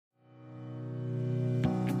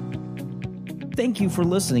Thank you for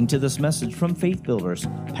listening to this message from Faith Builders.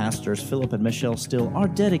 Pastors Philip and Michelle Still are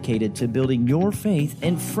dedicated to building your faith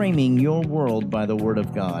and framing your world by the Word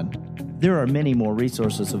of God. There are many more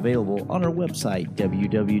resources available on our website,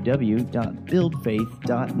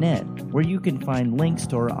 www.buildfaith.net, where you can find links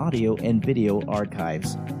to our audio and video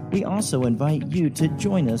archives. We also invite you to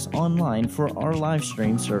join us online for our live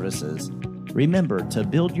stream services. Remember to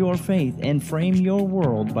build your faith and frame your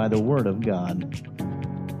world by the Word of God.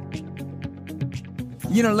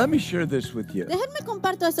 You know, let me share this with you. Déjenme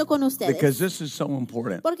comparto eso con ustedes. Because this is so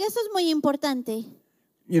important. Porque eso es muy importante.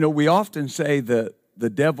 You know, we often say that the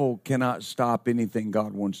devil cannot stop anything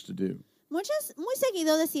God wants to do. Muy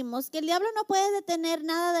seguido decimos que el diablo no puede detener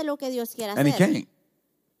nada de lo que Dios quiera And he hacer. can't.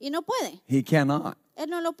 Y no puede. He cannot. Él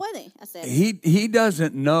no lo puede hacer. He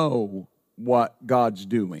doesn't know what God's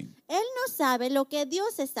doing. Él no sabe lo que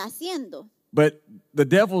Dios está haciendo. But the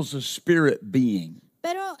devil's a spirit being.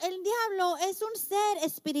 Pero el diablo es un ser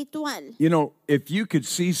espiritual. You know, if you could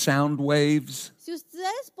see sound waves, Si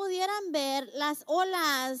ustedes pudieran ver las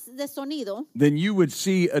olas de sonido, then you would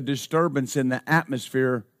see a disturbance in the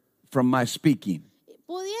atmosphere from my speaking.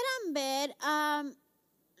 pudieran ver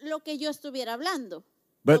lo que yo estuviera hablando.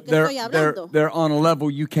 But lo que estoy hablando. they're on a level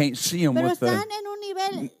you can't see them Pero with the están en un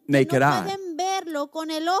nivel que naked no eye. pueden verlo con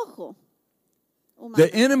el ojo humano.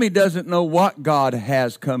 The enemy doesn't know what God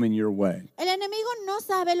has coming your way. El enemigo no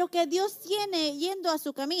sabe lo que Dios tiene yendo a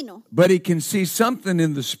su camino, But he can see something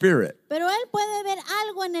in the spirit, pero él puede ver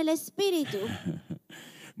algo en el espíritu,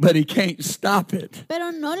 but he can't stop it.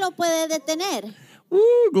 pero no lo puede detener.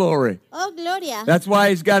 Woo, glory. Oh, gloria. That's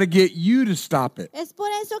why he's got to get you to stop it. Es por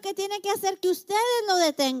eso que tiene que hacer que ustedes lo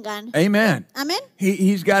detengan. Amen. Amén.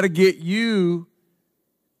 He's got to get you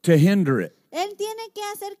to hinder it Él tiene que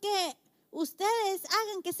hacer que ustedes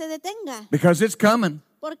hagan que se detenga, because it's coming.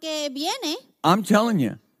 porque viene. I'm telling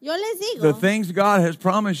you, Yo les digo, the things God has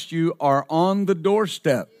promised you are on the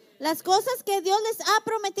doorstep. las cosas que Dios les ha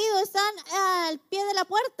prometido están al pie de la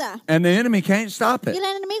puerta. And the enemy can't stop Y it. el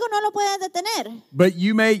enemigo no lo puede detener. But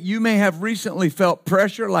you may have recently felt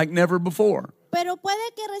pressure like never before. Pero puede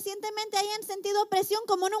que recientemente hayan sentido presión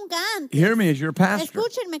como nunca antes. Hear me as your pastor.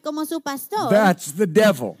 Escúchenme como su pastor. That's the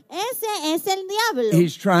devil. Ese es el diablo.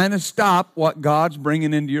 He's trying to stop what God's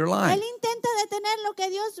bringing into your life. Él intenta detener lo que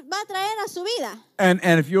Dios va a traer a su vida. And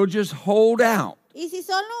if you'll just hold out, Y si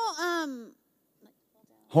solo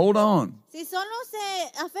hold on, se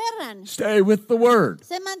aferran, stay with the word,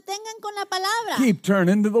 se mantengan con la palabra keep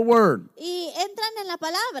turning to the word. y entran en la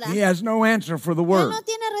palabra, He has no answer for the Él word. no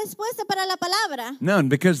tiene respuesta para la palabra. None,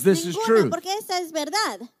 because this is Ninguna, truth. porque esa es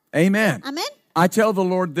verdad. Amen. Amén. I tell the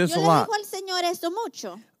Lord this Yo a le lot. digo al Señor esto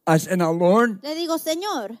mucho. I said, now, Lord, Le digo,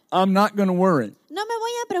 Señor, I'm not going to worry. no me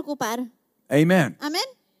voy a preocupar. Amen. Amén.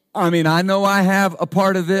 I mean, I know I have a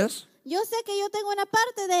part of this. Yo sé que yo tengo una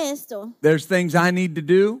parte de esto. There's things I need to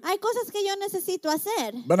do. Hay cosas que yo necesito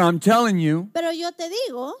hacer. But I'm telling you, Pero yo te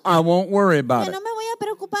digo I won't worry about que it. no me voy a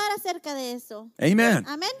preocupar acerca de eso. Amen.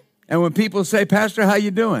 Amén. And when people say, Pastor, how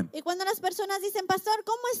you doing? Y cuando las personas dicen, Pastor,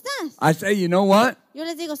 ¿cómo estás? I say, you know what? Yo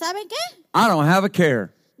les digo, ¿saben qué? I don't have a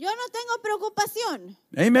care. Yo no tengo preocupación.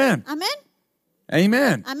 Amen. Amén.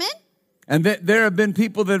 Amen. Amén. And there have been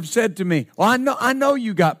people that have said to me, well, I know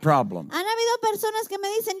you got problems. Han habido personas que me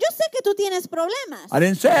dicen, yo sé que tú tienes problemas. I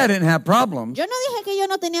didn't say I didn't have problems. Yo no dije que yo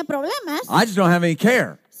no tenía problemas. I just don't have any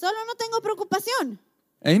care. Solo no tengo preocupación.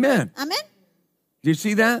 Amen. Amén. Do you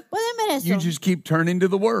see that? ¿Pueden ver eso? You just keep turning to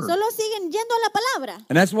the word. Solo siguen yendo a la palabra.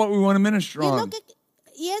 And that's what we want to minister Y, on,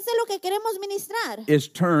 y eso es lo que queremos ministrar. is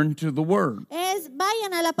turn to the word. Es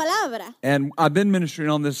vayan a la palabra. And I've been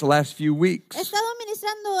ministering on this the last few He weeks. estado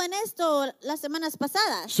ministrando en esto las semanas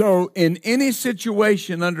pasadas. So in any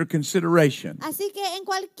situation under consideration, Así que en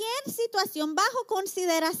cualquier situación bajo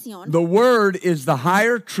consideración, the word is the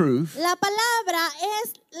higher truth la palabra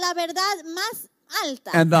es la verdad más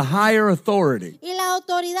alta and the higher authority. y la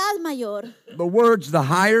autoridad mayor. The word's the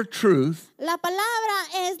higher truth La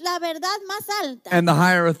palabra es la verdad más alta and the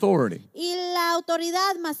higher authority. y la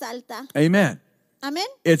autoridad más alta. Amen. Amén.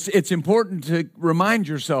 It's important to remind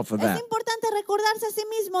yourself of Es that importante recordarse a sí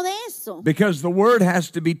mismo de eso, because the word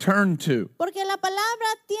has to be turned to. porque la palabra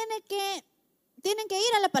tienen que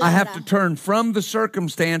ir a la I have palabra. to turn from the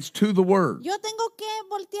circumstance to the word. Yo tengo que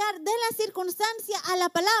voltear de la circunstancia a la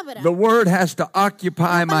palabra. The word has to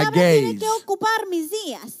occupy La my palabra tiene gaze. que ocupar mis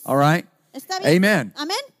días. All right? ¿Está bien? Amen.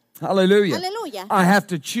 Amén. Hallelujah. Aleluya. I have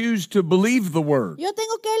to choose to believe the word. Yo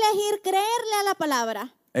tengo que elegir creerle a la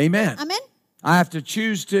palabra. Amen. Amén. I have to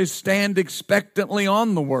choose to stand expectantly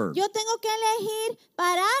on the word. Yo tengo que elegir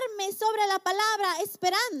pararme sobre la palabra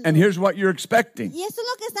esperando. And here's what you're expecting. Y eso es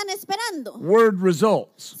lo que están esperando. Word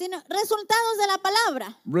results. Resultados de la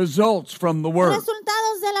palabra. Results from the word.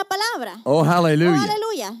 Resultados de la palabra. Oh, hallelujah. Oh,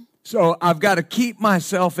 aleluya. So I've got to keep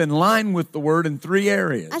myself in line with the word in 3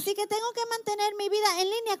 areas. Así que tengo que mantener mi vida en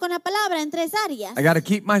línea con la palabra en 3 áreas. I got to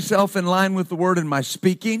keep myself in line with the word in my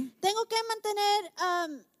speaking, Tengo que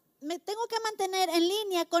me tengo que mantener en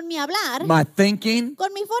línea con mi hablar, my thinking,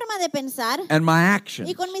 con mi forma de pensar and my y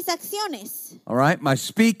actions. con mis acciones. All right? My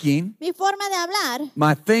speaking, Mi forma de hablar,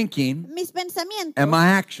 my thinking, mis pensamientos and my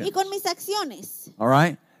actions. y con mis acciones. All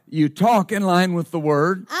right? You talk in line with the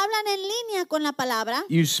word. Hablan en línea con la palabra,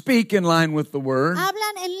 You speak in line with the word.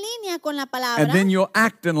 hablan en línea con la palabra And then you'll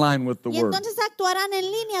act in line with the y word. entonces actuarán en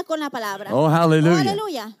línea con la palabra. Oh, hallelujah. Oh,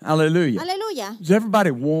 aleluya. Hallelujah. Aleluya. Is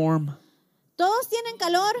everybody warm? ¿Todos tienen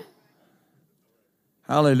calor?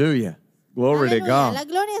 Hallelujah. Glory to Aleluya. La God.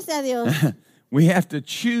 gloria sea a Dios. We have to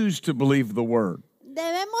choose to believe the word.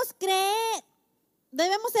 Debemos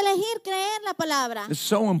elegir creer la palabra. It's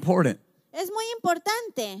so important. Es muy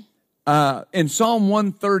importante. In Psalm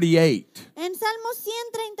 138, En Salmo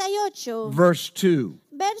 138, verse 2,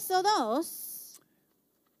 verso 2,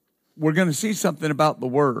 we're going to see something about the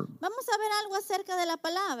word. vamos a ver algo acerca de la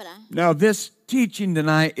palabra. Now, this teaching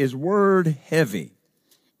tonight is word heavy,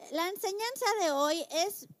 La enseñanza de hoy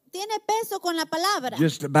tiene peso con la palabra.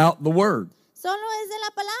 just about the word. Solo es de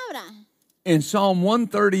la palabra. In Psalm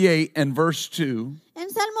 138 and verse 2, En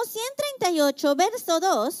Salmo 138, verso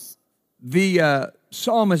 2, the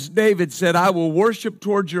psalmist David said, I will worship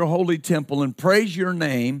towards your holy temple and praise your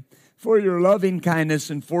name for your loving kindness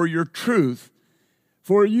and for your truth,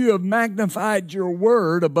 for you have magnified your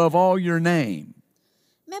word above all your name.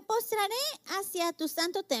 me postraré hacia tu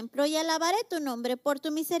santo templo y alabaré tu nombre por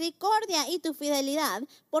tu misericordia y tu fidelidad,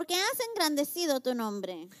 porque has engrandecido tu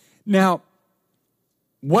nombre. Now,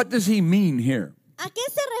 what does he mean here? ¿A qué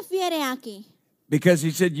se refiere aquí? Because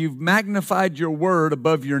he said, you've magnified your word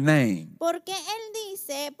above your name. Porque él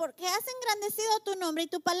dice, porque has engrandecido tu nombre y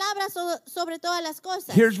tu palabra sobre todas las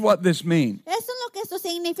cosas. Here's what this means. Eso es lo que esto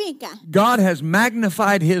significa. God has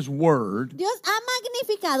magnified his word Dios ha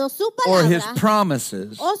magnificado su or his palabra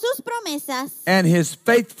promises o sus promesas and his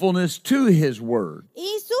faithfulness to his word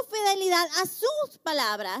y su fidelidad a sus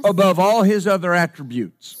palabras above all his other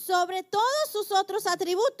attributes, sobre todos sus otros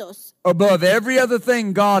atributos, above every other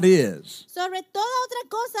thing God is. sobre toda otra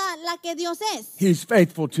cosa la que Dios es. He's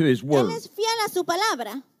faithful to his Él word. es fiel a su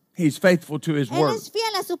palabra. He's faithful to his Él word. es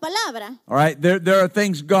fiel a su palabra. All right, there are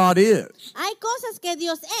things God is. Hay cosas que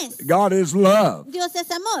Dios es. God is love. Dios es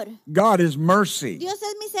amor. God is mercy. Dios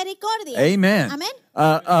es misericordia. Amen.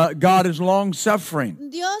 Amén. God is long suffering,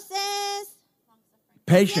 Dios es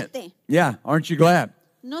patient. paciente. Yeah, aren't you glad?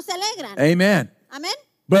 No se alegran. Amen. Amén.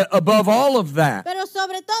 But above all of that, Pero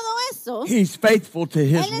sobre todo eso, he's faithful to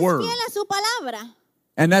his Él es word. fiel a su palabra.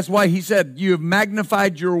 And that's why he said, you have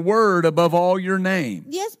magnified your word above all your name.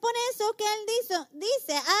 Y es por eso que Él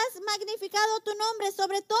dice, has magnificado tu nombre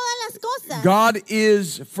sobre todas las cosas. God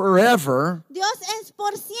is forever Dios es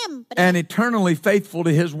por siempre and eternally faithful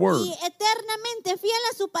to his word. y eternamente fiel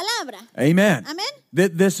a su palabra. Amen. Amén.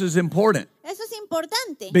 This is important Eso es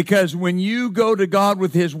importante. because when you go to God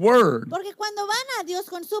with his word, Porque cuando van a Dios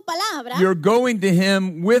con su palabra, you're going to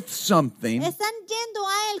him with something están yendo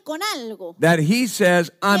a Él con algo. that he says,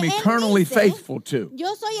 I'm Que él eternally dice, faithful to.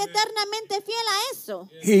 Yo soy eternamente fiel a eso.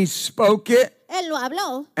 He spoke it Él lo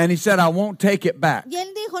habló and he said, I won't take it back. y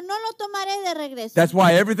Él dijo, no lo tomaré de regreso. That's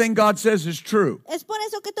why everything God says is true. Es por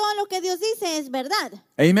eso que todo lo que Dios dice es verdad.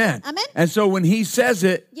 Amen. Amén. And so when he says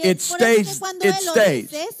it, Y it es por eso que stays. cuando It Él lo stays.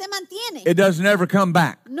 dice, se mantiene. It doesn't ever come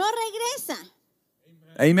back. No regresa.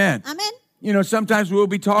 Amen. Amén. You know, sometimes we'll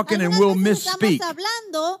be talking and Algunas we'll veces misspeak. estamos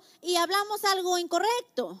hablando y hablamos algo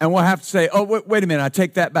incorrecto. And we'll have to say, oh, wait a minute, I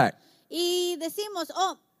take that back. Y decimos,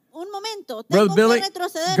 oh, un momento, Brother tengo Billy, que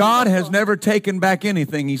retroceder God un has poco. never taken back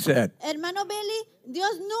anything he said Hermano Billy,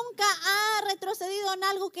 Dios nunca ha retrocedido en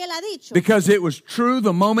algo que Él ha dicho. because it was true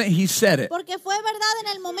the moment he said it. Porque fue verdad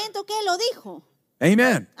en el momento que Él lo dijo.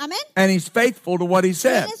 Amen. Amén. And he's faithful to what he Y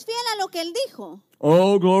said. Él es fiel a lo que Él dijo.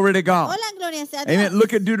 Oh, glory to God. Hola, gloria sea a Dios. Amen.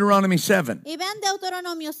 Look at Deuteronomy 7. Y vean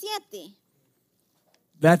Deuteronomio 7.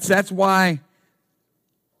 That's why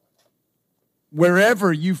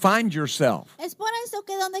wherever you find yourself, Es por eso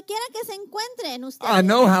que donde quiera que se encuentren ustedes, I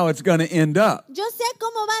know how it's going to end up, yo sé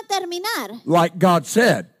cómo va a terminar, like God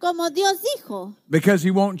said, como Dios dijo, because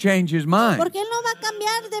he won't change his mind. porque Él no va a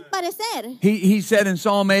cambiar de parecer. He said in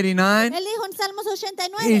Psalm 89, Él dijo en Salmos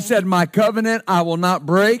 89, he said, my covenant I will not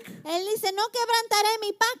break, Él dice, no quebrantaré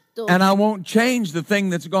mi pacto pacto. And I won't change the thing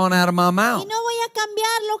that's gone out of my Y mouth. no voy a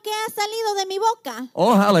cambiar lo que ha salido de mi boca.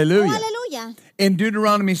 Oh, Oh, hallelujah. aleluya. In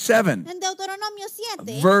Deuteronomy 7, En Deuteronomio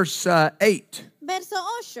 7, verse 8, verso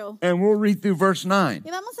 8. and we'll read through verse 9.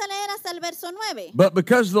 Y vamos a leer hasta el verso 9. But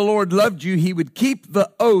because the Lord loved you, he would keep the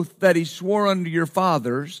oath that he swore unto your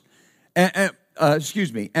fathers.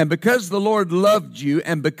 And because the Lord loved you,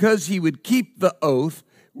 and because he would keep the oath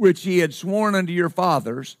which he had sworn unto your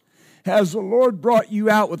fathers, has the Lord brought you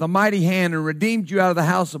out with a mighty hand and redeemed you out of the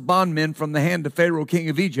house of bondmen from the hand of Pharaoh king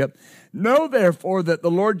of Egypt. Know therefore that the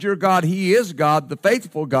Lord your God, he is God, the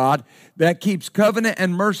faithful God, that keeps covenant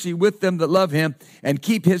and mercy with them that love him, and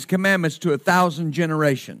keep his commandments to 1,000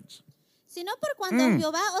 generations. Sino por cuanto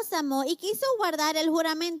Jehová os amó y quiso guardar el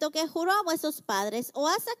juramento que juró a vuestros padres, os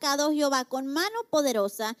ha sacado Jehová con mano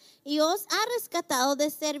poderosa y os ha rescatado de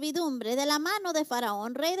servidumbre de la mano de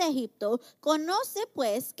Faraón, rey de Egipto. Conoce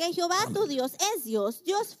pues que Jehová tu Dios es Dios,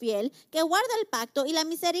 Dios fiel, que guarda el pacto y la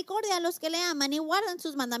misericordia a los que le aman y guardan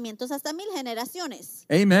sus mandamientos hasta 1000 generaciones.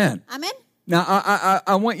 Amen. Amén. Now,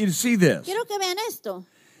 I want you to see this. Quiero que vean esto.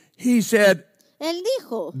 He said, Él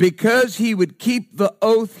dijo, because he would keep the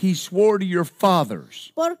oath he swore to your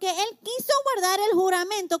fathers. porque él quiso guardar el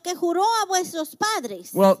juramento que juró a vuestros padres.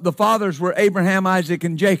 Well, the fathers were Abraham, Isaac,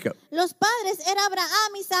 and Jacob. Los padres eran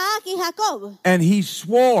Abraham, Isaac y Jacob. And he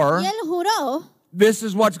swore, Y él juró, this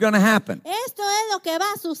is what's going to happen. esto es lo que va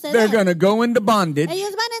a They're suceder. going to go into bondage. Ellos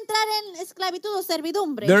van a entrar en esclavitud o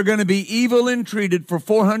servidumbre. They're going to be evil and treated for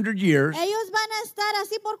 400 years. Ellos van a estar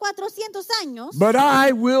así por 400 años. But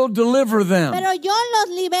I will deliver them. Pero yo los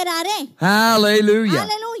liberaré. Hallelujah.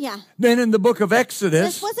 Aleluya. Then in the book of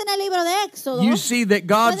Exodus, Después en el libro de Éxodo, you see that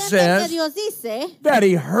God pueden ver que says Dios dice that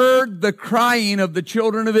he heard the crying of the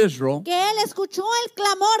children of Israel que él escuchó el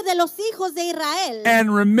clamor de los hijos de Israel.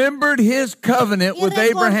 and remembered his covenant Y with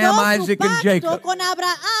recordó Abraham, su Isaac, and pacto Jacob. con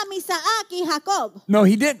Abraham, Isaac y Jacob. No,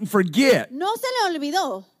 he didn't forget. No se le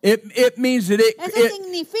olvidó. It means that Eso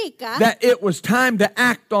significa that it was time to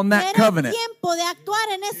act on que that era covenant. tiempo de actuar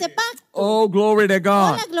en ese pacto. Oh, glory to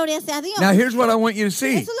God. Hola, gloria sea a Dios. Now here's what I want you to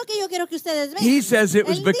see. Eso es lo que yo quiero que ustedes vean. He says it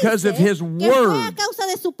was Él because of dice his que fue a word causa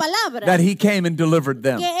de su palabra that he came and delivered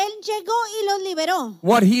them. que él llegó y los liberó.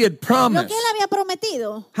 What he had Lo promised. que él había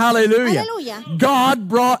prometido. Hallelujah. Aleluya. God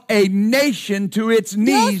brought a nation to its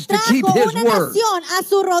knees Dios to keep trajo his una word. nación a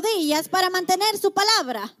sus rodillas para mantener su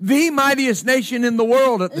palabra. The mightiest nation in the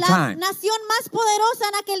world at the La time. nación más poderosa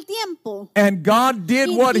en aquel tiempo. And God did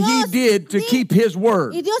Y what he Dios did to di- keep his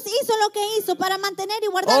word. Y Dios hizo lo que hizo para mantener y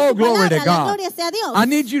guardar Oh, su glory to palabra. La God. gloria sea a Dios. I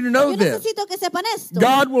need you to know Yo this. necesito que sepan esto.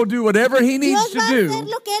 God will do whatever he needs Dios to va a hacer do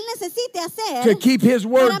lo que él necesite hacer to keep his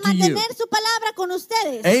word para to you. mantener su palabra con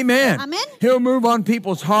ustedes. Amen. Amén. He'll move on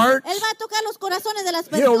people's hearts. Él va a tocar los corazones de las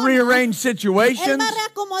He'll personas. rearrange Él situations. va a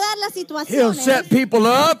reacomodar las He'll situaciones. set people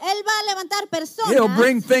up. Él va a levantar personas. He'll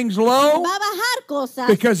bring things low Va a bajar cosas.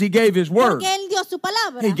 because he gave his word. Porque él dio su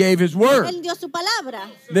palabra. He gave his word. Él dio su palabra.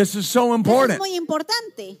 This is so Eso es important. muy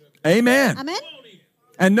importante. Amen. Amén.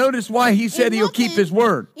 And notice why he said Y he'll keep his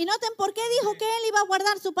word. y noten por qué dijo que él iba a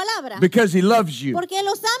guardar su palabra. Because he loves you. Porque él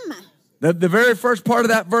los ama. The very first part of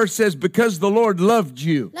that verse says, because the Lord loved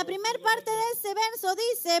you. La primera parte de ese verso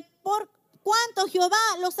dice, por cuanto Jehová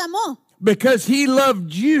los amó. Because he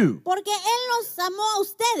loved you. Porque él los amó a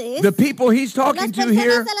ustedes. The people he's Las talking to personas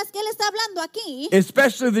here, a las que él está hablando aquí,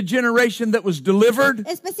 especially the generation that was delivered,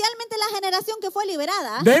 especialmente la generación que fue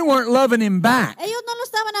liberada, they weren't loving him back. ellos no lo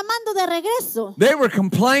estaban amando de regreso. They were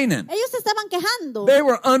complaining. Ellos se estaban quejando. They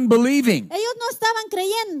were unbelieving. Ellos no estaban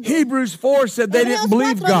creyendo. Hebrews 4 said they Hebreos didn't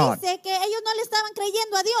believe 4 God. dice que ellos no le estaban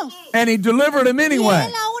creyendo a Dios. And he delivered them Y anyway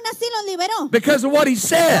él aún así los liberó. because of what he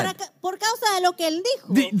said. Por causa de lo que él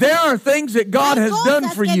dijo. There are things that God Hay has cosas done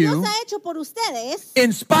for que you Dios ha hecho por ustedes,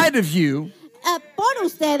 in spite of you por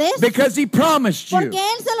ustedes, because he promised porque you.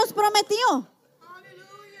 él se los prometió.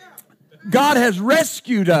 God has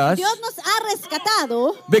rescued us Dios nos ha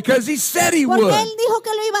rescatado because he said he porque would. él dijo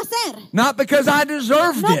que lo iba a hacer. Not because I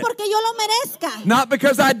deserved No it. porque yo lo merezca. Not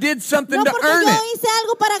because I did something No to porque earn yo it. hice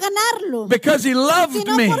algo para ganarlo. Because he loved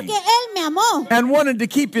Sino me porque él me amó. and wanted to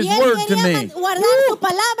keep his Y él word to quería me. guardar su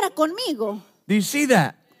palabra conmigo. Do you see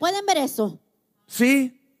that? ¿Pueden ver eso?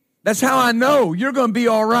 See? That's how I know you're going to be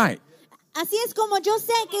all right. Así es como yo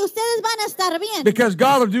sé que ustedes van a estar bien. Because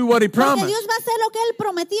God will do what he Porque promised. Dios va a hacer lo que él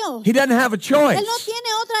prometió. He doesn't have a choice. Él no tiene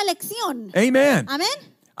otra elección. Amen. Amén.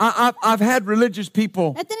 I've had religious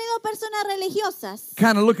people He tenido personas religiosas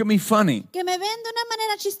kind of look at me funny que me ven de una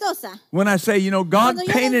manera chistosa. when I say, you know, God Cuando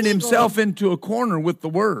yo painted les digo- himself into a corner with the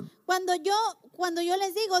word. Cuando yo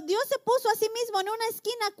les digo, Dios se puso a sí mismo en una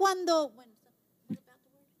esquina cuando...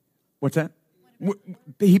 What's that?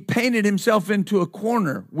 He painted himself into a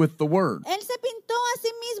corner with the word. Él se pintó a sí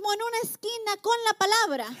mismo en una esquina con la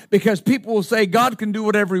palabra. Because people will say God can do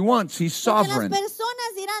whatever he wants. He's Porque las sovereign.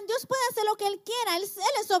 personas dirán, Dios puede hacer lo que Él quiera, Él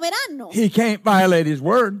es soberano. He can't violate his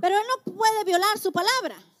word. Pero Él no puede violar su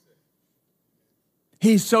palabra.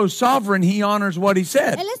 He's so sovereign, he honors what he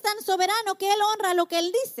said. Él es tan soberano que Él honra lo que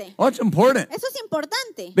Él dice. Well, it's important. Eso es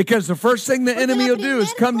importante. Because the first thing the Porque enemy la will do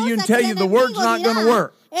is primer come to you and cosa tell que you el the word's enemigo not going to dirá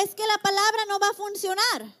work. Es que la palabra no va a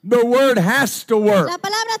funcionar. The word has to work La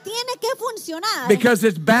palabra tiene que funcionar. because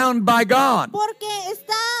it's bound by God. Porque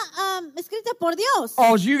está escrita por Dios.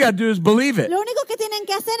 All you got to do is believe it. Lo único que tienen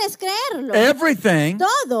que hacer es creerlo. Everything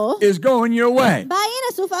Todo is going your way. va a ir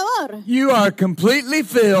a su favor. You are completely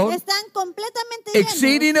filled, Están completamente llenos,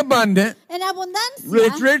 exceeding abundant, en abundancia,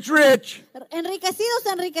 rich.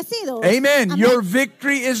 enriquecidos. Amen. Your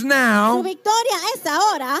victory is Su now victoria es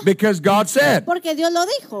ahora because God said. porque Dios lo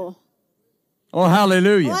dijo. Oh, Oh,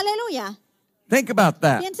 hallelujah. aleluya. Think about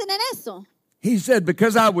that. Piensen en eso. He said,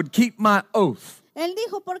 because I would keep my oath, Él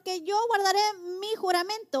dijo, porque yo guardaré mi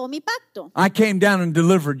juramento, mi pacto. I came down and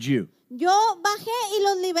delivered you. Yo bajé y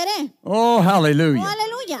los liberé. Oh, Oh, hallelujah.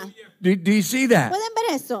 aleluya. Do you see that? ¿Pueden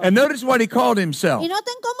ver eso? And notice what he called himself. Y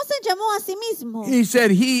noten cómo se llamó a sí mismo. He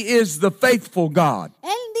said he is the faithful God.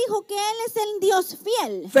 Él dijo que Él es el Dios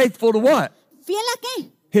fiel. Faithful to what? ¿Fiel a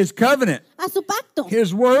qué? His covenant, A su pacto,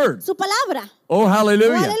 his word. su palabra. Oh, Oh,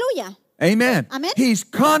 hallelujah. aleluya. Amen. Amen. He's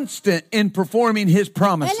constant in performing his Él es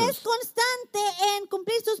promises. constante en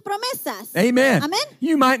cumplir sus promesas. Amen. Amén.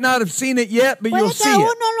 You might not have seen it yet, but you'll Puede que see aún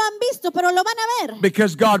it no lo han visto, pero lo van a ver.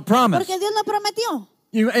 because God promised. Porque Dios lo prometió.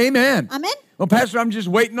 Amen. Amén. Well, Pastor, I'm just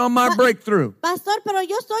waiting on my breakthrough. Pastor, pero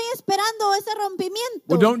yo estoy esperando ese rompimiento.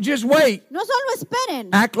 Well, don't just wait. No solo esperen.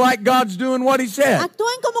 Act like God's doing what he said.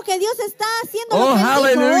 Actúen como que Dios está haciendo Oh, lo que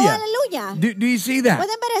Él dijo. hallelujah. Oh, aleluya. Do you see that?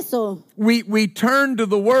 ¿Pueden ver eso? We turn to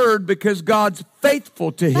the word because God's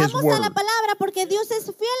faithful to his Vamos a la word. palabra porque Dios es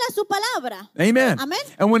fiel a su palabra. Amen. Amén.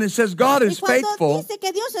 And when it says God Y is cuando faithful, dice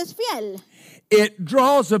que Dios es fiel, it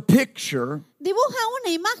draws a picture dibuja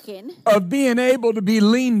una imagen of being able to be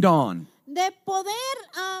leaned on de poder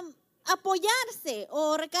apoyarse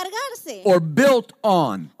o recargarse or built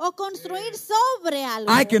on. o construir sobre algo.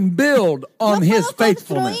 I can build on Yo his puedo construir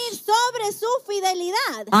faithfulness. sobre su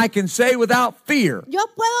fidelidad. I can say without fear, Yo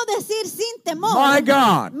puedo decir sin temor, my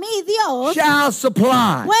God mi Dios shall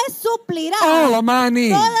supply pues suplirá all of my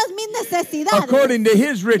needs todas mis necesidades according to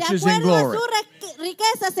his de riches in acuerdo glory. a sus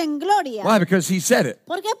riquezas en gloria. Why? Because he said it.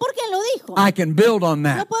 ¿Por qué? Porque Él lo dijo. I can build on Yo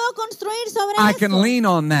that. puedo construir sobre I eso. can lean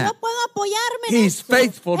on that. Yo puedo apoyarme en He's eso.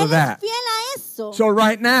 faithful to Él that. es fiel a eso. So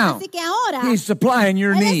right now, Así que ahora he's supplying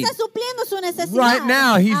your Él need. está supliendo su necesidad. Right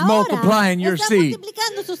now, he's Ahora, multiplying your está seed.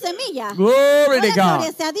 multiplicando su semilla. Glory to Gloria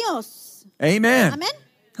God. sea a Dios. Amen. Amén.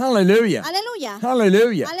 Hallelujah. Aleluya.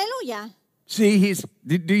 Hallelujah. Aleluya. See,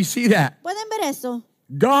 do you see that? ¿Pueden ver eso?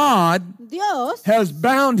 God Dios has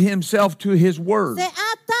bound himself to his word. se ha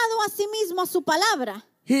atado a sí mismo a su palabra.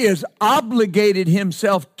 He has obligated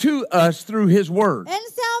himself to us through his word. Él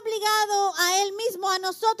se ha obligado a Él mismo, a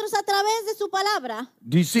nosotros, a través de su palabra.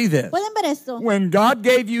 Do you see this? ¿Pueden ver esto? When God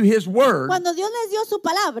gave you his word, Cuando Dios les dio su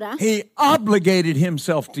palabra, he obligated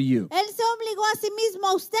himself to you. Él se obligó a sí mismo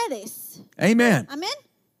a ustedes. Amen. Amén.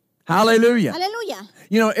 Hallelujah. Aleluya.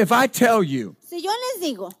 You know, if I tell you, Si yo les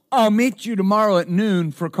digo, I'll meet you tomorrow at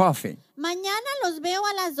noon for coffee. mañana los veo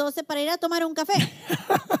a las 12 para ir a tomar un café.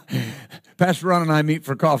 Pastor Ron and I meet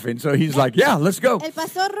for coffee, and so he's like, yeah, let's go. El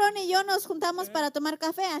pastor Ron y yo nos juntamos para tomar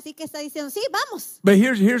café, así que está diciendo, sí, vamos. But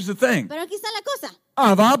here's the thing. Pero aquí está la cosa.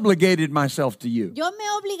 I've obligated myself to you. Yo me he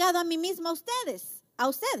obligado a mí mismo a ustedes, a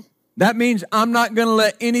usted. That means I'm not going to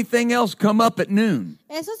let anything else come up at noon.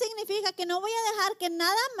 Eso significa que no voy a dejar que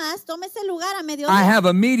nada más tome ese lugar a I mediodía. have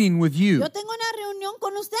a meeting with you, Yo tengo una reunión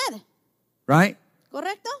con usted, right?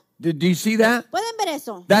 ¿correcto? Do you see that? ¿Pueden ver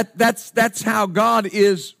eso? That's how God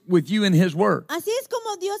is with you in his word. Así es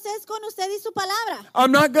como Dios es con usted y su palabra.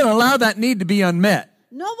 I'm not going to allow that need to be unmet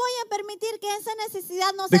No voy a permitir que esa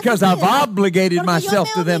necesidad no sea because I've suplida, obligated porque yo myself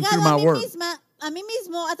me he to them obligado through my word. a mí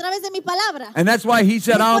mismo a través de mi palabra. And that's why he Y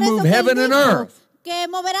said, es I'll por eso move que él heaven and dijo earth que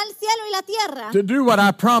moverá el cielo y la tierra to do what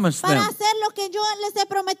I promised para them. hacer lo que yo les he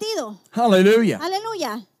prometido. Hallelujah.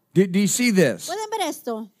 Aleluya. Do you see this? ¿Pueden ver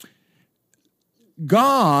esto?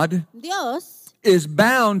 God Dios is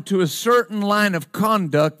bound to a certain line of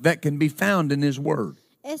conduct that can be found in his word.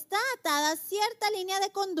 está atada a cierta línea de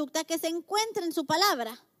conducta que se encuentra en su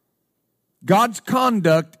palabra. God's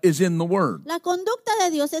conduct is in the word. La conducta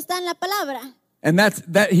de Dios está en la palabra And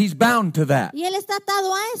that he's bound to that. y Él está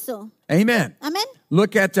atado a eso. Amen. Amén.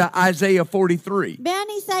 Look at Isaiah 43. Vean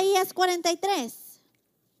Isaías 43.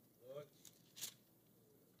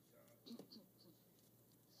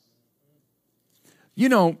 You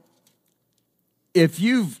know, if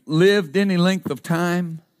you've lived any length of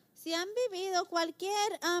time, Si han vivido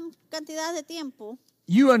cualquier cantidad de tiempo,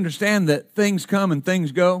 you understand that things come and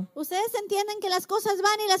things go, ustedes entienden que las cosas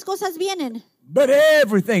van y las cosas vienen. but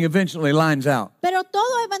everything eventually lines out, Pero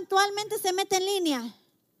todo eventualmente se mete en línea.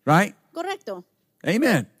 right? Correcto.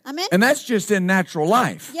 Amen. Amen. And that's just in natural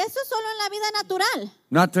life, Y eso solo en la vida natural,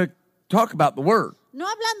 not to talk about the word. no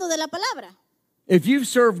hablando de la palabra. If you've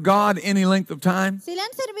served God any length of time, Si le han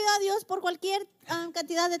servido a Dios por cualquier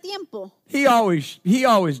cantidad de tiempo, He always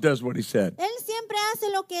does what He said. Él siempre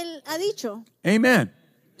hace lo que Él ha dicho. Amen.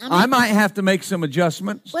 Amen. I might have to make some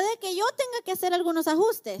adjustments, Puede que yo tenga que hacer algunos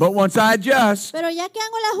ajustes, but once I adjust, pero ya que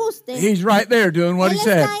hago el ajuste, He's right there doing what Él He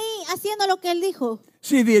said. está ahí haciendo lo que Él dijo.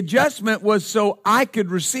 See, the adjustment was so I could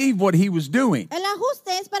receive what He was doing. El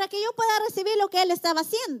ajuste es para que yo pueda recibir lo que Él estaba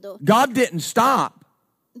haciendo. God didn't stop.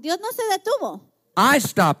 Dios no se detuvo. I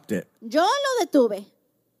stopped it. Yo lo detuve.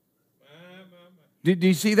 Do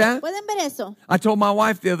you see that? ¿Pueden ver eso? I told my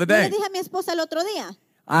wife the other Yo le day, dije a mi esposa el otro día.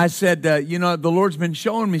 I said, you know, the Lord's been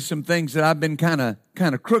showing me some things that I've been kind of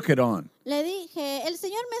crooked on. Le dije, el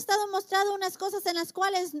Señor me ha estado mostrando unas cosas en las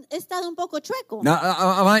cuales he estado un poco chueco. Now,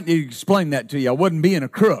 I might need to explain that to you. I wasn't being a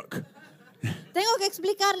crook. Tengo que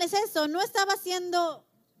explicarles eso. No estaba haciendo,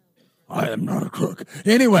 I am not a crook.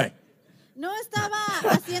 Anyway. no estaba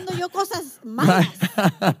haciendo yo cosas malas.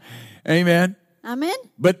 Amen. Amén.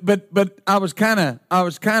 But I was kind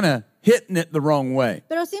of hitting it the wrong way.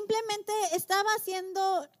 Pero simplemente estaba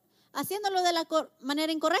haciéndolo de la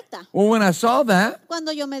manera incorrecta. Well, when I saw that,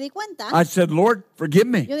 Cuando yo me di cuenta, I said, Lord, forgive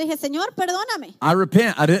me. yo dije, Señor, perdóname. I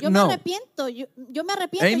repent. I Yo didn't me know. arrepiento. Yo me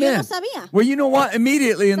arrepiento. Yo Amen. no sabía. Well, you know what?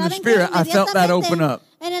 Immediately in the ¿Saben qué? spirit, I felt that open Inmediatamente, up.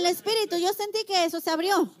 En el espíritu yo sentí que eso se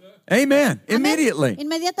abrió. Amen. Amén. Immediately.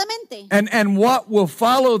 Inmediatamente. And what will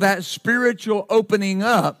follow that spiritual opening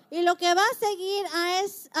up Y lo que va a seguir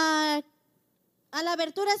a la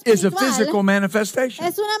abertura is a physical espiritual manifestation.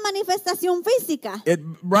 es una manifestación física.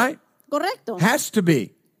 Right? Correcto. Has to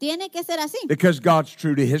be. Tiene que ser así. Because God's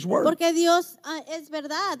true to His word. Porque Dios es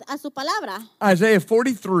verdad a su palabra. Isaiah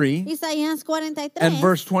 43 Isaías 43, and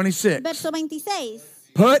verse 26. verso 26.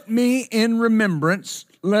 Put me in remembrance.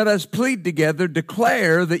 Let us plead together.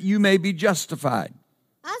 Declare that you may be justified.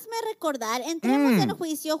 Hazme recordar, entremos en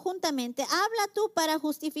juicio juntamente. Habla tú para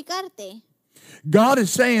justificarte. God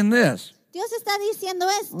is saying this. Dios está diciendo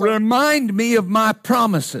esto. Remind me of my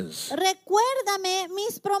promises. Recuérdame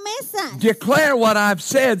mis promesas. Declare what I've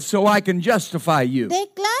said so I can justify you.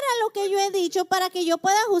 Declara lo que yo he dicho para que yo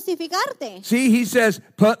pueda justificarte. See, He says,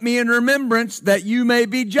 put me in remembrance that you may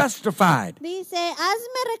be justified. Dice,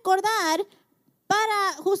 hazme recordar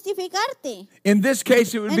para justificarte. In this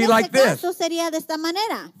case, it would En be este like this. caso sería de esta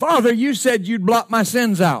manera. Father, you said you'd blot my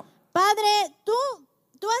sins out. Padre,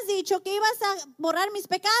 tú has dicho que ibas a borrar mis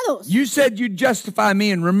pecados. You said you'd justify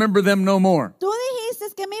me and remember them no more. Tú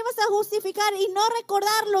dijiste que me ibas a justificar y no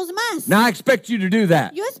recordarlos más. Now I expect you to do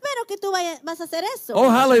that. Yo espero que tú vas a hacer eso. Oh,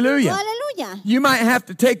 hallelujah. Oh, aleluya. You might have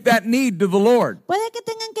to take that need to the Lord. Puede que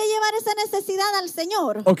tengan que llevar esa necesidad al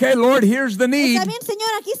Señor. Okay, Lord, here's the need. Está bien, Señor,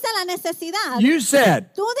 aquí está la necesidad. You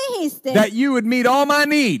said Tú dijiste that you would meet all my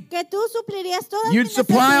need que tú suplirías todas You'd mis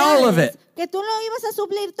supply all of necesidades, it. que tú lo ibas a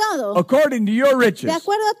suplir todo according to your riches. de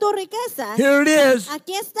acuerdo a tu riqueza. Here it is.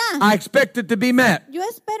 Aquí está. I expect it to be met. Yo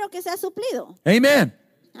espero que sea suplido. Amen.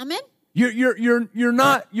 Amén.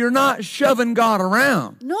 You're not shoving God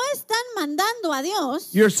around. No están mandando a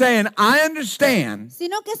Dios, You're saying, I understand.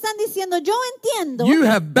 sino que están diciendo, yo entiendo You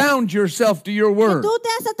have bound yourself to your que word. tú te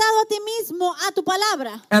has atado a ti mismo a tu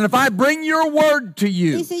palabra. And if I bring your word to Y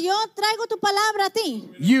you, si yo traigo tu palabra a ti,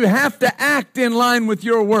 you have to act in line with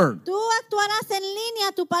your word. tú actuarás en línea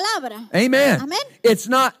a tu palabra. Amen. Amen. It's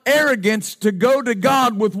not arrogance to go to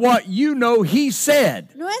God with what you know He said.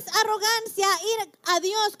 No es arrogancia ir a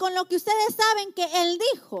Dios con lo que ustedes saben que Él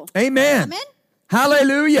dijo. Amen. Amén.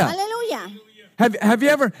 Hallelujah. Aleluya. Have you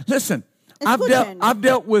ever, listen, Escuchen. I've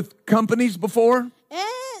dealt with companies before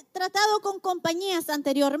He tratado con compañías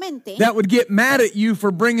anteriormente that would get mad at you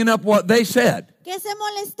for bringing up what they said. que se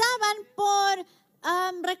molestaban por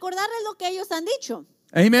recordarles lo que ellos han dicho.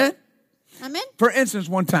 Amen. Amén. For instance,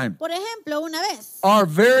 one time, Por ejemplo, una vez, our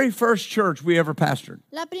very first church we ever pastored,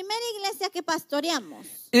 la primera iglesia que pastoreamos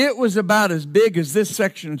it was about as big as this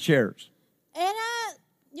section of chairs. era,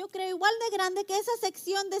 yo creo, igual de grande que esa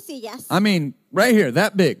sección de sillas. I mean, right here,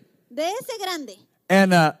 that big. De ese grande.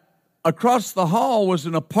 And across the hall was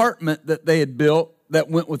an apartment that they had built that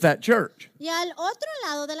went with that church. Y al otro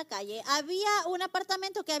lado de la calle había un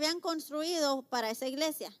apartamento que habían construido para esa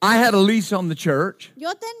iglesia. I had a lease on the church. Yo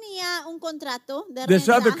tenía un contrato de This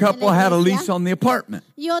renta other en couple la had a iglesia, lease on the apartment.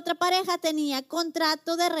 y otra pareja tenía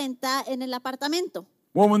contrato de renta en el apartamento.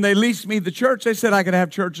 Well, when they leased me the church, they said I could have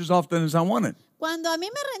church as often as I wanted. Cuando a mí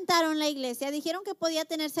me rentaron la iglesia, dijeron que podía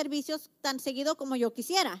tener servicios tan seguido como yo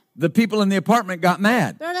quisiera. The people in the apartment got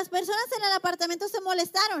mad. Pero las personas en el apartamento se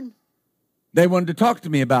molestaron They wanted to talk to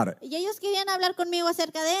me about it. y ellos querían hablar conmigo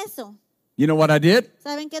acerca de eso. You know what I did?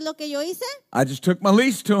 ¿Saben qué es lo que yo hice? I just took my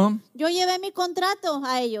lease to them. Yo llevé mi contrato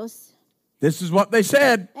a ellos. This is what they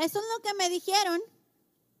said, Eso es lo que me dijeron.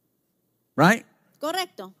 right?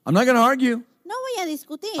 Correcto. I'm not going to argue. No voy a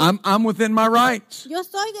discutir. I'm within my rights. Yo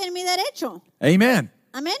estoy en mi derecho. Amen.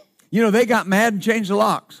 Amén. You know, they got mad and changed the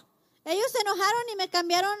locks. Ellos se enojaron y me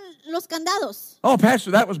cambiaron los candados. Oh,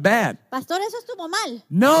 Pastor, that was bad. Pastor, eso estuvo mal.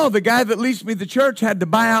 No, the guy that leased me the church had to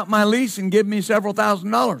buy out my lease and give me several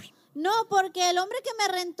 $1,000s. No, porque el hombre que me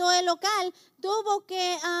rentó el local tuvo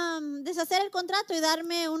que deshacer el contrato y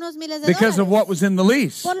darme unos miles de Because of dólares what was in the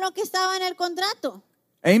lease. por lo que estaba en el contrato.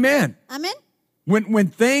 Amen. Amén. When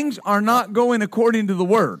things are not going according to the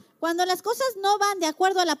word, Cuando las cosas no van de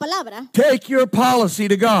acuerdo a la palabra, take your policy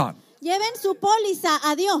to God lleven su póliza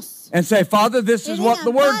a Dios. and say, Father, this Y is what digan,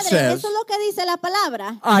 the word Padre, says. eso es lo que dice la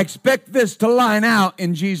palabra. I expect this to line out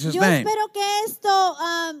in Jesus' Yo name. espero que esto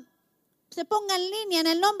se ponga en línea en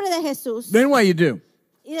el nombre de Jesús. Then what you do?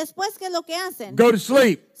 Y después, ¿qué es lo que hacen? Go to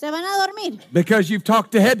sleep Se van a dormir. because you've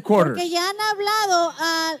talked to headquarters. Porque ya han hablado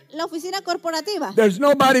a la oficina corporativa. There's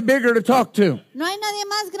nobody bigger to talk to. No hay nadie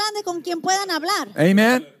más grande con quien puedan hablar.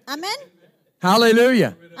 Amen. Amén.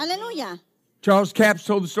 Hallelujah. Aleluya. Charles Capps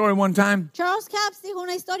told the story one time. Charles Capps dijo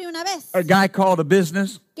una historia una vez A guy called a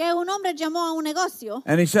business que un hombre llamó a un negocio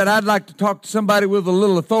and he said, I'd like to talk to somebody with a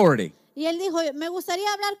little authority. y él dijo, me gustaría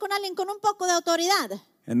hablar con alguien con un poco de autoridad.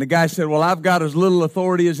 And the guy said, well, I've got as little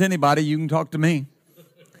authority as anybody. You can talk to me.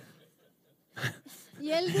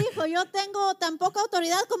 Y él dijo, yo tengo tan poca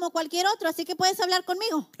autoridad como cualquier otro, así que puedes hablar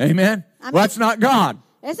conmigo. Amen. Amen. Well, that's not God.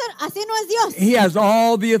 Así no es Dios. He has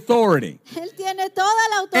all the authority. Él tiene toda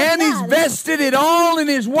la And he's autoridad. vested it all in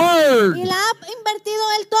his word. Y la ha invertido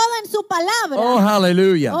él toda en su palabra. Oh,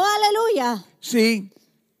 hallelujah. Oh, aleluya. See,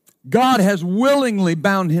 God has willingly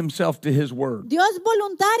bound himself to his word. Dios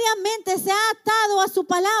voluntariamente se ha atado a su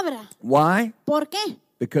palabra. Why? ¿Por qué?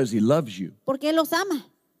 Because he loves you. Porque Él los ama.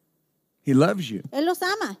 He loves you. Él los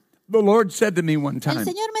ama. The Lord said to me one El time,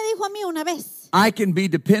 Señor me dijo a mí una vez, I can be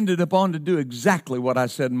depended upon to do exactly what I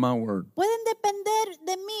said in my word. pueden depender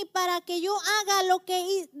de mí para que yo haga lo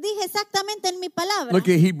que dije exactamente en mi palabra. Look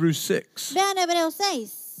at Hebrews 6. Vean Hebreos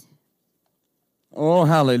 6. Oh,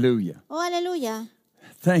 hallelujah. Oh, aleluya.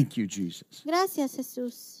 Thank you, Jesus. Gracias,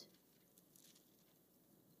 Jesús.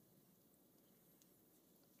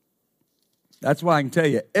 That's why I can tell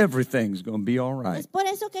you everything's going to be all right. Es por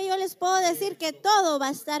eso que yo les puedo decir que todo va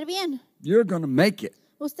a estar bien. You're going to make it.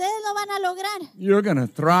 Ustedes lo van a lograr. You're going to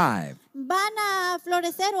thrive. Van a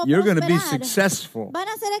florecer o You're going to be prosperar. successful Van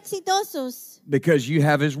a ser exitosos because you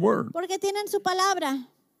have his word. porque tienen su palabra.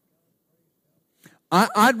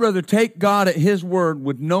 I'd rather take God at his word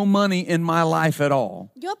with no money in my life at all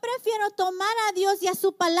Yo prefiero tomar a Dios y a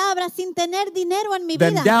su palabra sin tener dinero en mi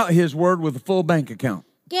than vida doubt his word with a full bank account.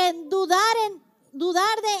 que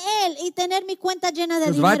dudar de Él y tener mi cuenta llena de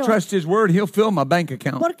Because if I dinero. trust his word, he'll fill my bank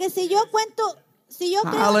account. Porque si yo creo en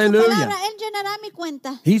su Hallelujah. palabra, Él llenará mi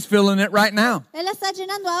cuenta. He's filling it right now. Él la está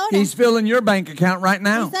llenando ahora. He's filling your bank account right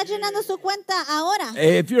now. Está llenando su cuenta ahora.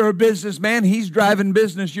 If you're a businessman, he's driving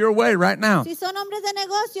business your way right now Si son hombres de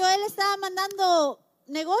negocio, Él está mandando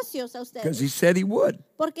negocios a because ustedes. he said he would.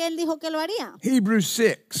 Porque Él dijo que lo haría. Hebrews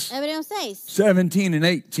 6, Hebreos 6, 17 and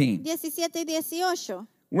 18. 17 y 18.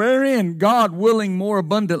 Wherein God, willing more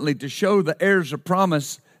abundantly to show the heirs of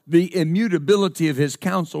promise the immutability of his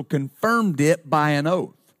counsel, confirmed it by an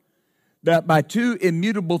oath, that by two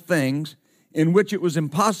immutable things, in which it was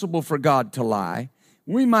impossible for God to lie,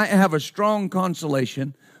 we might have a strong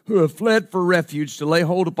consolation, who have fled for refuge to lay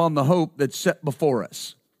hold upon the hope that's set before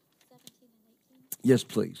us. Yes,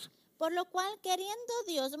 please. Por lo cual, queriendo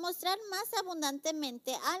Dios mostrar más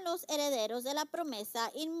abundantemente a los herederos de la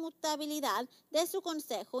promesa inmutabilidad de su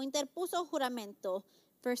consejo, interpuso juramento,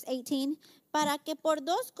 verse 18, para que por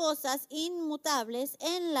dos cosas inmutables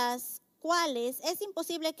en las cuales es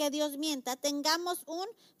imposible que Dios mienta, tengamos un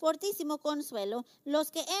fortísimo consuelo, los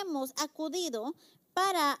que hemos acudido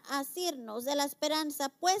para asirnos de la esperanza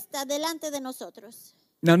puesta delante de nosotros.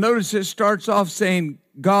 Now notice it starts off saying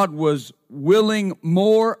God was willing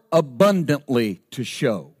more abundantly to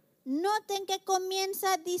show. Noten que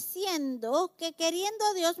comienza diciendo que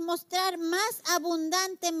queriendo Dios mostrar más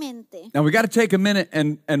abundantemente. Now we got to take a minute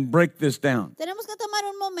and break this down. Tenemos que tomar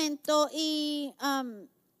un momento y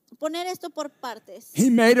poner esto por partes. He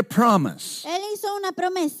made a promise. Él hizo una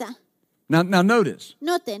promesa. Now notice,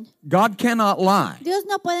 Noten, God cannot lie. Dios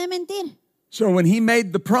no puede mentir. So when he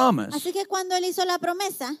made the promise, Así que cuando Él hizo la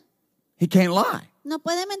promesa, he can't lie. no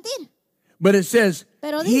puede mentir. But it says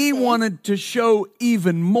Pero he dice- wanted to show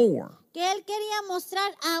even more Que Él quería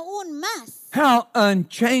mostrar aún más how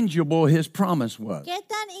unchangeable his promise was. qué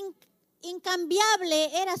tan incambiable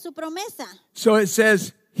era su promesa. So it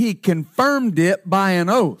says he confirmed it by an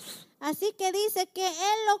oath. Así que dice que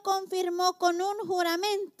Él lo confirmó con un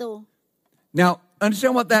juramento. Now,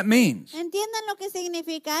 understand what that means. ¿Entiendan lo que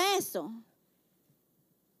significa eso?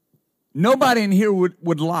 Nobody in here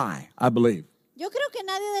would lie, I believe. Yo creo que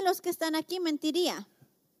nadie de los que están aquí mentiría.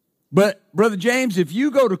 But, Brother James, if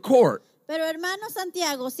you go to court, Pero hermano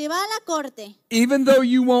Santiago, si va a la corte, even though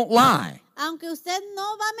you won't lie, aunque usted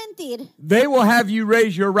no va a mentir, they will have you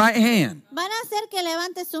raise your right hand van a hacer que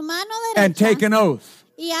levante su mano and take derecha an oath.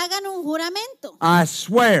 y hagan un juramento. I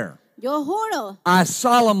swear, Yo juro, I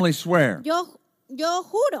solemnly swear yo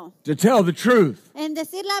juro to tell the truth, en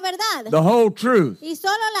decir la verdad the whole truth, y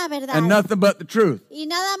solo la verdad and nothing but the truth. y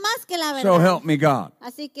nada más que la So verdad. help me God.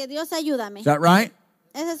 Así que Dios ayúdame. Is that right?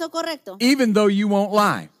 ¿Es eso correcto? Even though you won't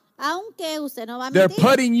lie, Aunque usted no va a they're mentir.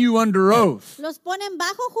 putting you under oath. Los ponen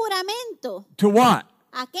bajo juramento. To what?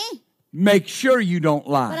 ¿A qué? Make sure you don't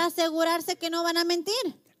lie. Para asegurarse que no van a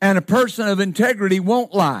mentir. And a person of integrity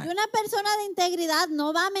won't Y lie. una persona de integridad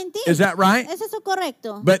no va a mentir. Is that right? ¿Es eso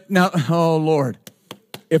correcto? But now, oh Lord,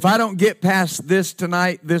 if I don't get past this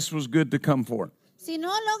tonight, this was good to come forth. Si no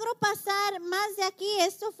logro pasar más de aquí,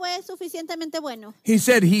 esto fue suficientemente bueno. He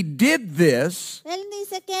said he did this Él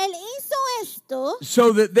dice que él hizo esto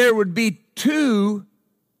so that there would be two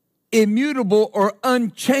immutable or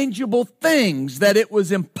unchangeable things that it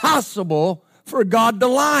was impossible for God to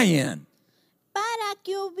lie in. para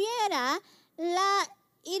que hubiera la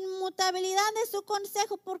inmutabilidad de su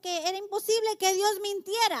consejo, porque era imposible que Dios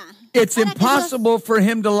mintiera. It's Para que Dios- impossible for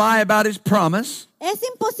him to lie about his promise, es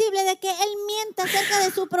imposible de que él mienta acerca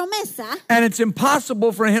de su promesa. and it's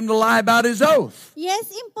impossible for him to lie about his oath. Y es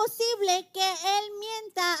imposible que él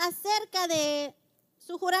mienta acerca de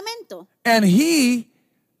su juramento. And he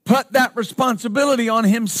put that responsibility on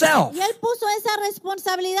himself. Y él puso esa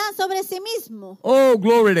responsabilidad sobre sí mismo. Oh,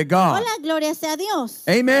 glory to God. Hola, gloria sea a Dios.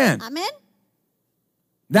 Amen. Amén.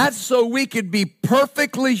 That's so we could be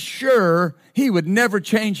perfectly sure he would never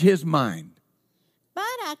change his mind.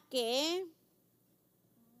 Para que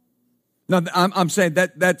No, I'm saying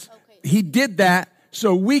that's he did that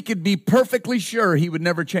so we could be perfectly sure he would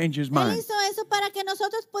never change his él mind. hizo eso para que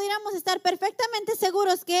nosotros pudiéramos estar perfectamente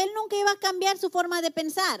seguros que él nunca iba a cambiar su forma de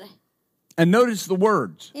pensar. And notice the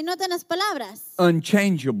words: Y noten las palabras.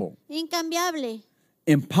 unchangeable, Incambiable.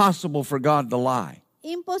 impossible for God to lie.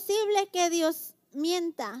 Imposible que Dios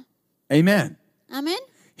mienta. Amen. Amén.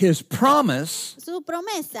 His promise Su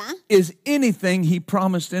promesa is anything he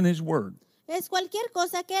promised in his word. es cualquier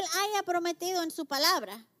cosa que él haya prometido en su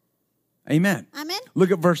palabra. Amen. Amén.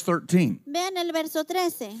 Look at verse 13. Vean el verso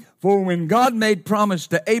 13. For when God made promise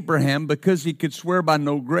to Abraham, because he could swear by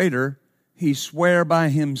no greater, he sware by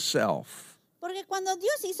himself. Porque cuando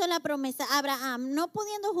Dios hizo la promesa a Abraham, no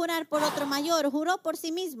pudiendo jurar por otro mayor, juró por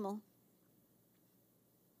sí mismo.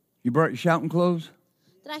 You brought your shouting clothes?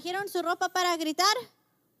 ¿Trajeron su ropa para gritar?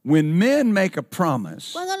 When men make a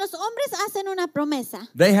promise, Cuando los hombres hacen una promesa,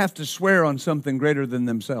 they have to swear on something greater than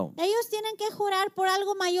themselves. ellos tienen que jurar por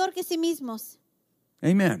algo mayor que sí mismos.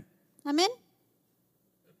 Amen. Amén.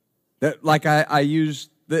 That, like I used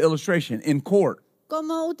the illustration in court.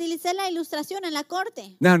 Como utilicé la ilustración en la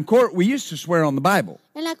corte. Now, in court, we used to swear on the Bible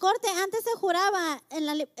En la corte antes se juraba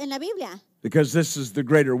en la Biblia, because this is the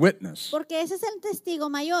greater witness. porque ese es el testigo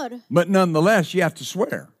mayor. But nonetheless, you have to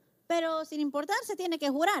swear Pero sin importar, se tiene que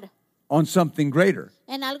jurar on something greater,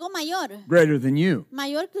 en algo mayor, greater than you.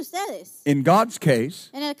 mayor que ustedes. In God's case,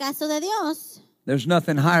 En el caso de Dios, there's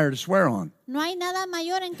nothing higher to swear on. no hay nada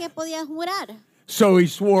mayor en que podía jurar. So he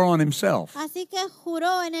swore on himself. Así que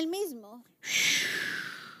juró en él mismo.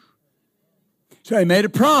 So he made a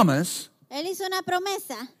promise, Él hizo una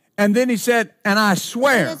promesa and then he said, and I y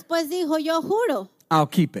swear después dijo, yo juro I'll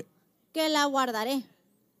keep it. que la guardaré.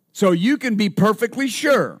 So you can be perfectly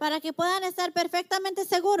sure Para que puedan estar perfectamente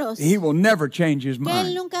seguros he will never change his que él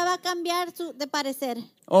mind. nunca va a cambiar de parecer.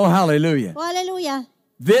 Oh, hallelujah. Oh, aleluya.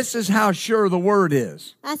 This is how sure the word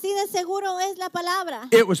is. Así de seguro es la palabra.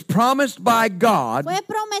 It was promised by God, Fue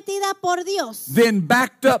prometida por Dios then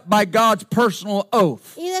backed up by God's personal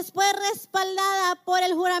oath. y después respaldada por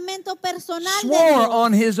el juramento personal de Swore Dios.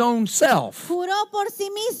 on his own self. Juró por sí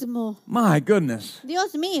mismo. My goodness.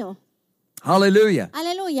 Dios mío. Hallelujah.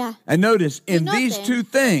 Aleluya. And notice, in note, these two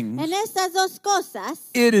things, En estas dos cosas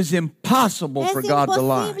it is impossible es for God to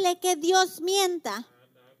lie. imposible que Dios mienta.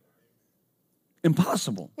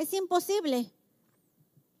 Impossible. Es imposible.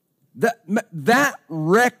 That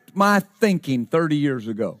wrecked my thinking 30 years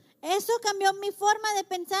ago. Eso cambió mi forma de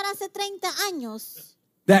pensar hace 30 años.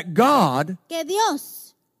 That God Que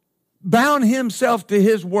Dios bound himself to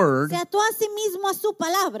his word se ató a sí mismo a su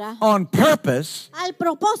palabra, on purpose al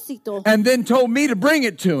propósito. and then told me to bring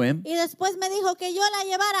it to him Y después me dijo que yo la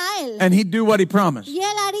llevara a él. and he'd do what he promised. Y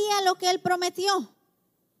él haría lo que él prometió.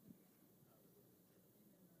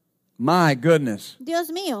 My goodness. Dios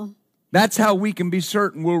mío. That's how we can be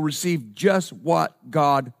certain we'll receive just what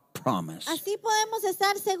God promised. Así podemos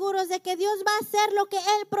estar seguros de que Dios va a hacer lo que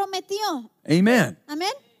él prometió. Amen.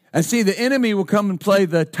 Amén. And see, the enemy will come and play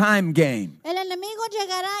the time game El enemigo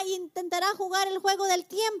llegará e intentará jugar el juego del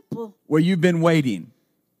tiempo. where you've been waiting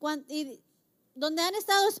Donde han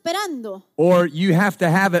estado esperando. or you have to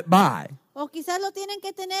have it by. O quizás lo tienen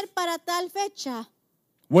que tener para tal fecha.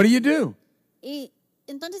 What do? Y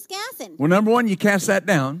entonces, ¿qué hacen? Well, number one, you cast that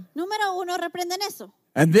down. Número uno, reprenden eso.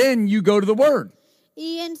 And then you go to the word.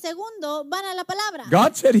 Y en segundo, van a la palabra.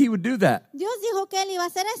 God said he would do that. Dios dijo que él iba a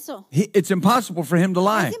hacer eso. It's impossible for him to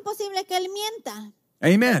lie. Es imposible que él mienta.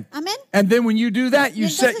 Amen. Amén. And then when you do that, you Y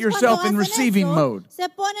set entonces, yourself cuando in hacen receiving eso, mode. Se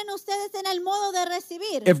ponen ustedes en el modo de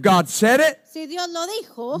recibir. If God said it, Si Dios lo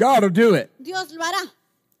dijo, God will do it. Dios lo hará.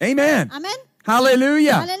 Amen. Amén.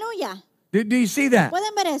 Hallelujah. Aleluya. Do you see that?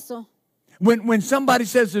 ¿Pueden ver eso? When somebody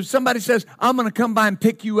says, I'm going to come by and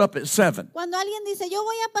pick you up at 7, Cuando alguien dice, yo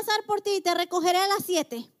voy a pasar por ti y te recogeré a las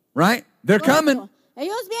 7. right? They're coming. Correcto.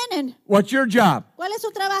 Ellos vienen. What's your job? ¿Cuál es su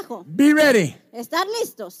trabajo? Be ready. Estar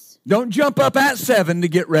listos. Don't jump up at 7 to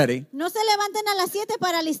get ready, No se levanten a las 7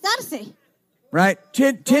 para alistarse. right?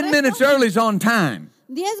 10 minutes early is on time.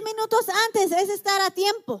 10 minutos antes es estar a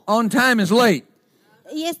tiempo. On time is late.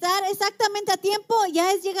 Y estar exactamente a tiempo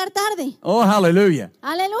ya es llegar tarde. Oh, hallelujah.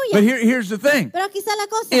 Aleluya. But here's the thing. Pero aquí está la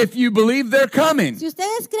cosa. If you believe they're coming, Si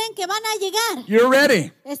ustedes creen que van a llegar, you're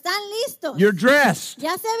ready. están listos. You're dressed.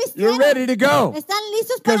 Ya se You're vistieron. ready to go. Están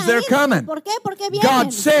listos para 'Cause they're ir. coming. ¿Por qué? Porque vienen.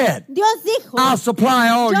 God said, Dios dijo, I'll supply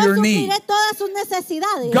all yo your supliré needs. todas sus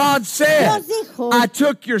necesidades. God said, Dios dijo, I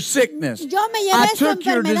took your sickness. yo me I llevé su took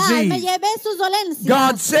your enfermedad, me disease. llevé sus dolencias.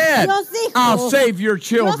 God said, Dios dijo, I'll save your yo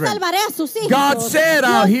children. salvaré a sus hijos. God said,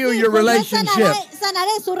 I'll Dios heal your dijo, yo relationship.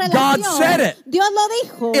 sanaré su relación. God said it. Dios lo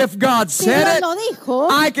dijo. If God Si said Dios it, lo dijo,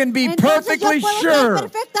 I can be entonces perfectly yo puedo sure estar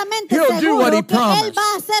perfectamente He'll do what He seguro que Él promised. va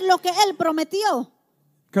a hacer lo que Él prometió.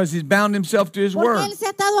 Because He's bound Himself to His Porque word. Él se ha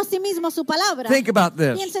atado a sí mismo a su palabra. Think about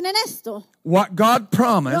this. Piensen en esto. What God Lo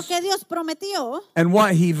promised que Dios prometió and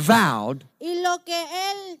what He vowed y lo que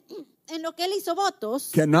en lo que Él hizo votos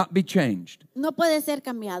cannot be changed. no puede ser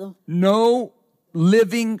cambiado. No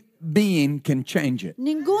living being can change it.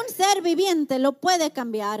 Ningún ser viviente lo puede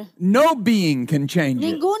cambiar. No being can change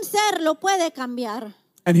it. Ningún ser lo puede cambiar.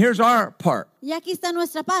 And here's our part. Y aquí está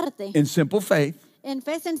nuestra parte. In simple faith, En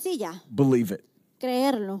fe sencilla, believe it.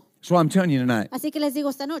 creerlo. So I'm telling you tonight, Así que les digo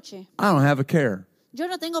esta noche, I don't have a care. yo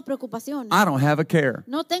no tengo preocupación. I don't have a care.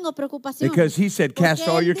 No tengo preocupación. Because He said, cast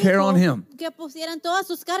Porque all Él your care dijo on Him. que pusieran todas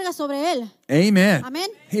sus cargas sobre Él. Amen. Amén.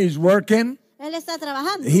 He's working. Él está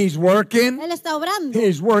trabajando. He's working. Él está obrando.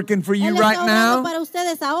 He's working for you Él right está obrando now. para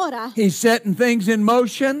ustedes ahora. He's setting things in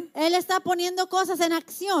motion. Él está poniendo cosas en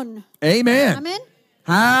acción. Amen. Amén.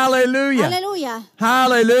 Hallelujah. Aleluya.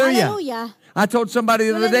 Hallelujah. Aleluya. I told somebody the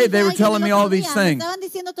Yo other le day, dije they a were alguien telling el me otro all these día, me things. estaban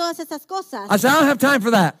diciendo todas esas cosas. I said, I don't have time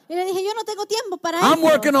for that. Y le dije, yo no tengo tiempo para I'm eso.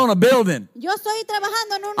 working on a building. Yo estoy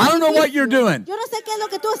trabajando en un I don't know what edificio. you're doing. Yo no sé qué es lo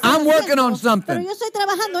que tú estás I'm working haciendo, on something. pero yo estoy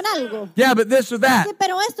trabajando en algo. Yeah, but this or that. Sí,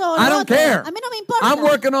 pero esto o I lo don't otro, care. a mí no me importa. I'm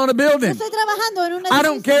working on a Yo building. estoy trabajando en un I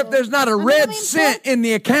don't care if edificio. there's not a A mí no red me cent importa. in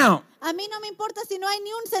the account. A mí no me importa si no hay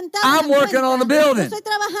ni un centavo. I'm en la working on a cuenta. building. Yo estoy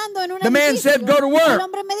trabajando en un The man edificio. said, "Go to work." El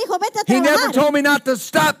hombre me dijo, vete a He trabajar. never told me not to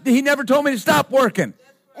stop. He never told me to stop working.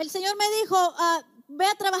 El Señor me dijo, ve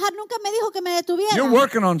a trabajar. Nunca me dijo que me detuviera. You're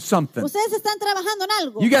working on something. Ustedes están trabajando en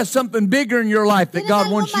algo. You got something bigger in your life that Tienen God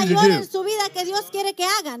algo wants you to mayor do. en su vida que Dios quiere que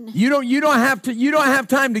hagan. You don't have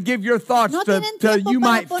time to give your thoughts No to tienen tiempo you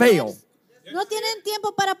para might poner fail. No tienen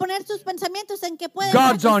tiempo para poner sus pensamientos en que pueden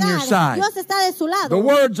God's on your fracasar. side. Dios está de su lado. The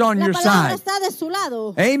word's on La your palabra side. está de su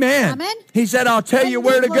lado. Amen. Amén. He said, I'll tell Él you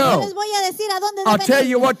where to dijo, Yo go. les voy a decir a dónde I'll deben tell ir.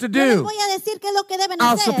 you what to Yo les do. voy a decir qué es lo que deben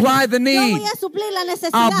I'll hacer. supply the Yo need. voy a suplir la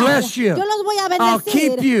necesidad. I'll bless you. Yo los voy a I'll bendecir.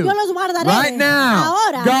 keep you. Yo los guardaré. Right now,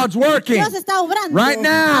 Ahora, God's working. Dios está obrando. Right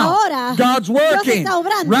now, Ahora, God's working. Dios está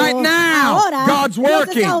obrando. Right now, Ahora, God's Dios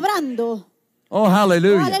working. está obrando. Oh,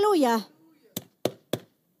 hallelujah. Aleluya.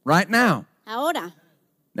 Right now. Ahora.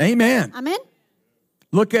 Amen. Amén.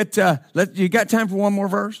 Look at, you got time for one more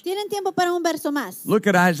verse? Tienen tiempo para un verso más. Look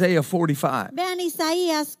at Isaiah 45. Vean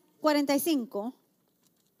Isaías 45.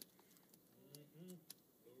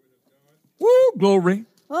 Woo, glory.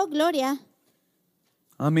 Oh, gloria.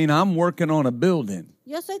 I mean, I'm working on a building.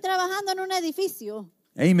 Yo estoy trabajando en un edificio.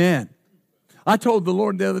 Amen. I told the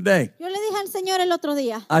Lord the other day, Yo le dije al Señor el otro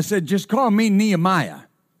día, I said, just call me Nehemiah.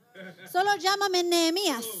 solo llámame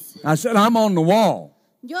Nehemías. I said, I'm on the wall.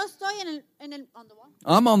 Yo estoy on the wall.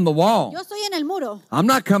 I'm on the wall. Yo estoy en el muro. I'm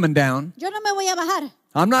not coming down. Yo no me voy a bajar.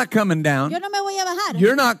 I'm not coming down. Yo no me voy a bajar.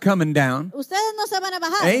 You're not coming down. Ustedes no se van a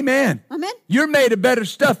bajar. Amen. Amén. You're made of better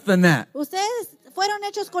stuff than that. Ustedes fueron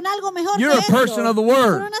hechos con algo mejor You're que a person eso. of the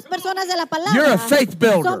word. Son unas personas de la palabra. You're a faith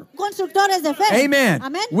builder. Son constructores de fe. Amen.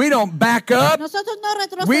 Amén. We don't back up. Nosotros no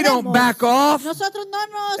retrocedemos. We don't back off. Nosotros no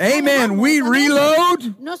nos Amen. alejamos. We Amén.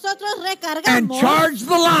 reload Nosotros recargamos and charge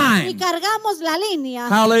the y line. cargamos la línea.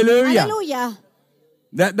 Hallelujah. Aleluya.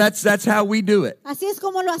 That's how we do it. Así es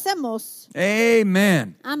como lo hacemos.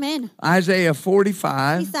 Amen. Amén. Isaiah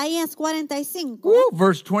 45, Isaías 45,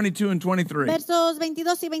 verse 22 and 23. versos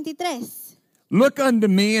 22 y 23. Look unto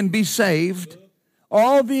me and be saved,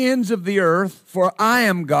 all the ends of the earth, for I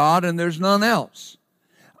am God and there's none else.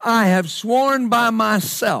 I have sworn by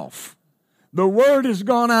myself, the word has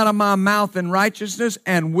gone out of my mouth in righteousness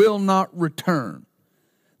and will not return.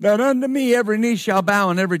 That unto me every knee shall bow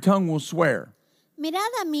and every tongue will swear. Mirad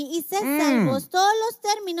a mí y sed salvos todos los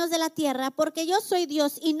términos de la tierra, porque yo soy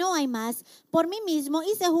Dios y no hay más. Por mí mismo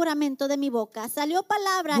hice juramento de mi boca. Salió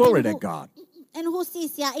palabra Glory to God. en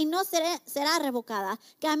justicia y no será revocada.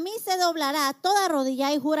 Que a mí se doblará toda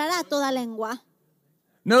rodilla y jurará toda lengua.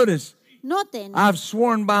 Notice, Noten, I've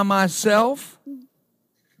sworn by myself.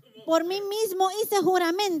 por mí mismo hice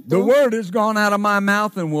juramento. The word has gone out of my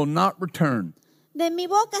mouth and will not return. De mi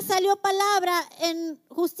boca salió palabra en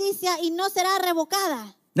justicia y no será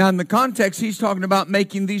revocada. Now, in the context, he's talking about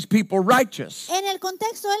making these people righteous. En el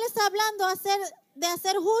contexto, él está hablando de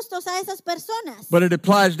hacer justos a esas personas. But it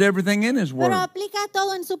applies to everything in his Pero word. aplica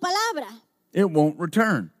todo en su palabra. It won't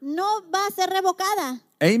return. No va a ser revocada.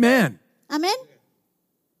 Amen. Amén.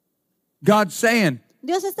 God's saying,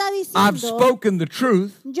 Dios está I've diciendo, spoken the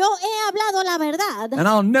truth, yo he hablado la verdad and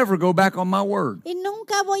I'll never go back on my word. y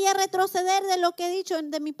nunca voy a retroceder de lo que he dicho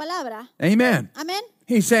de mi palabra. Amen. Amén.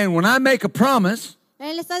 He's saying, when I make a promise,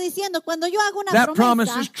 Él está diciendo, cuando yo hago una that promise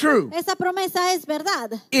promesa, is true. esa promesa es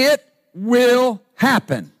verdad. It will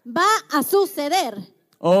happen. Va a suceder.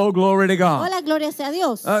 Oh, glory to God. Hola, gloria sea a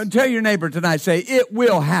Dios. Tell your neighbor tonight, say, it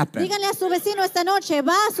will happen. Díganle a su vecino esta noche,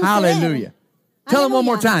 va a suceder. Hallelujah. Tell him one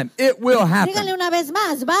more time, it will Díganle happen. una vez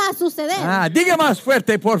más, va a suceder. Diga más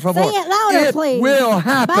fuerte, por favor. Say it louder, It please. will Va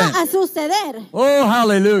happen. a suceder. Oh, Oh,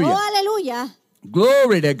 hallelujah. aleluya.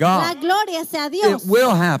 Glory to La God. gloria sea a It Dios. will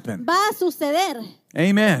happen. Va a suceder.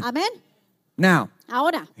 Amen. Amén. Now,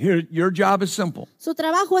 Ahora, here, your job is simple. su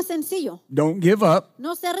trabajo es sencillo. Don't give up.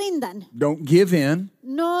 No se rindan. Don't give in.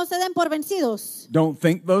 No se den por vencidos. Don't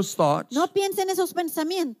think those thoughts. No piensen esos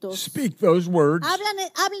pensamientos. Speak those words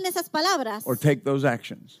Hablen esas palabras. or take those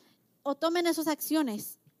actions. O tomen esas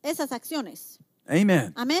acciones.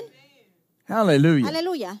 Amen. Amén. Hallelujah.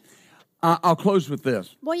 Aleluya. I'll close with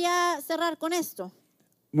this. Voy a cerrar con esto.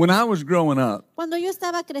 When I was growing up, Cuando yo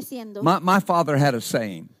estaba creciendo, my father had a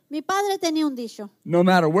saying. mi padre tenía un dicho. No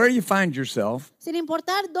matter where you find yourself, Sin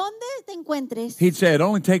importar dónde te encuentres, he'd say it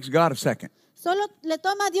only takes God a second. solo le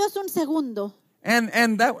toma a Dios un segundo. And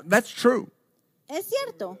that's true. Es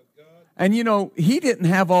cierto. And you know, he didn't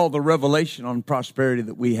have all the revelation on prosperity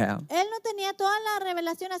that we have. Él no tenía toda la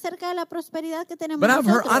revelación acerca de la prosperidad que tenemos But I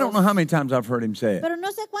nosotros. don't know how many times I've heard him say it. Pero no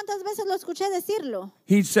sé cuántas veces lo escuché decirlo.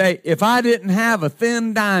 He'd say, if I didn't have a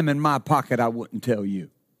thin dime in my pocket, I wouldn't tell you.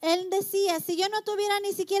 Él decía, si yo no tuviera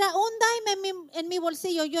ni siquiera un dime en mi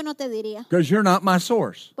bolsillo, yo no te diría. Because you're not my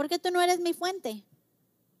source. Porque tú no eres mi fuente.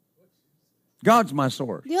 God's my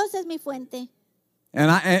source. Dios es mi fuente.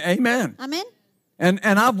 And amen. Amén. And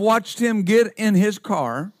I've watched him get in his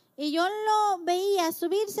car Y Y yo lo veía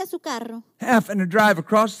subirse a su carro, having to drive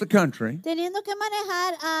across the country. teniendo que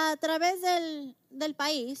manejar a través del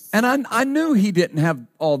país. And I knew he didn't have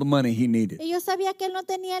all the money he needed. Y yo sabía que él no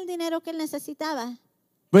tenía el dinero que él necesitaba.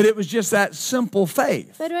 But it was just that simple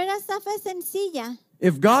faith. Pero era esta fe sencilla.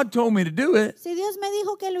 If God told me to do it, Si Dios me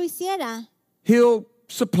dijo que lo hiciera, He'll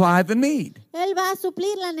supply the need. Él va a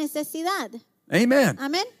suplir la necesidad. Amen.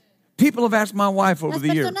 Amén. People have asked my wife over Las the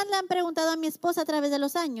years, personas le han preguntado a mi esposa a través de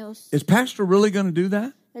los años, is Pastor really going to do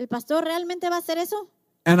that? ¿el pastor realmente va a hacer eso?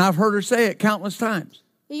 And I've heard her say it countless times.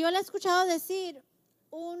 Y yo le he escuchado decir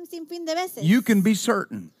un sinfín de veces. You can be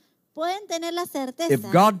certain Pueden tener la if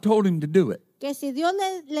certeza God told him to do it, que si Dios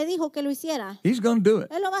le dijo que lo hiciera, He's going to do it.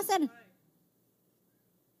 Él lo va a hacer.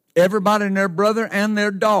 Everybody and their brother and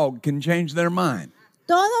their dog can change their mind.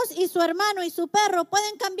 Todos y su hermano y su perro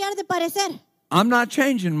pueden cambiar de parecer, I'm not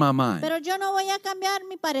changing my mind. pero yo no voy a cambiar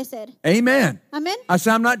mi parecer. Amen. Amén. I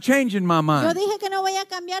said, I'm not changing my Yo mind. dije que no voy a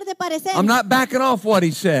cambiar de parecer. I'm not backing off what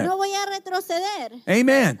he said. No voy a retroceder.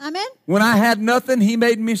 Amen. Amén. When I had nothing, he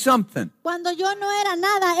made me something. Cuando yo no era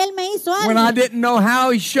nada, Él me hizo When I algo. didn't know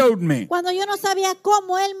how, he showed me. Cuando yo no sabía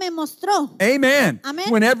cómo, Él me mostró. Amen. Amen.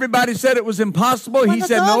 When everybody said it was impossible, he Cuando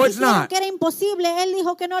said, todos no, it's dijeron not. que era imposible, Él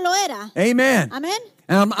dijo que no lo era. Amen. Amén.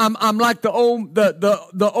 And I'm like the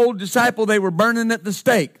old disciple they were burning at the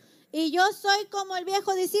stake. Y yo soy como el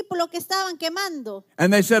viejo discípulo que estaban quemando.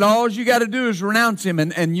 And they said, all you got to do is renounce him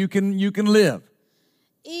and you can live.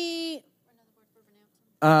 Y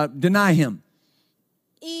Deny him.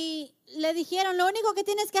 le dijeron, lo único que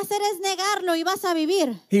tienes que hacer es negarlo y vas a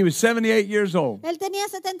vivir. He was 78 years old. Él tenía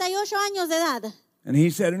 78 años de edad. And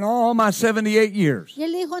he said, in all my 78 years, Y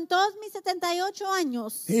él dijo, en todos mis 78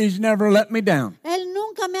 años, he's never let me down. Él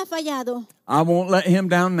nunca me ha fallado. I won't let him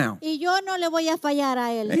down now. Y yo no le voy a fallar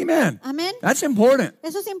a Él. Amen. Amén. That's important.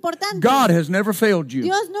 Eso es importante. God has never failed you.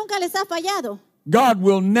 Dios nunca les ha fallado. God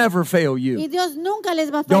will never fail Y you. Dios nunca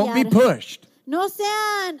les va a Don't be fallar. pushed. No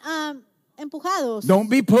sean empujados. Don't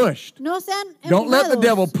be pushed. No sean Don't let the empujados.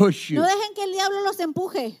 devil push you. No dejen que el diablo los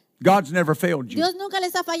empuje. God's never failed you. Dios nunca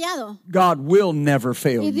les ha fallado. God will never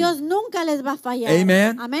fail Y you. Dios nunca les va a fallar.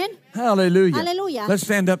 Amen. Amén. Hallelujah. Aleluya. Let's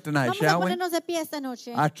stand up tonight, Vamos a shall we? ponernos de pie esta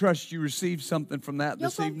noche. I trust you received something from that Yo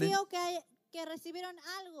this evening. confío que recibieron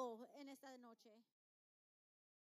algo en esta noche.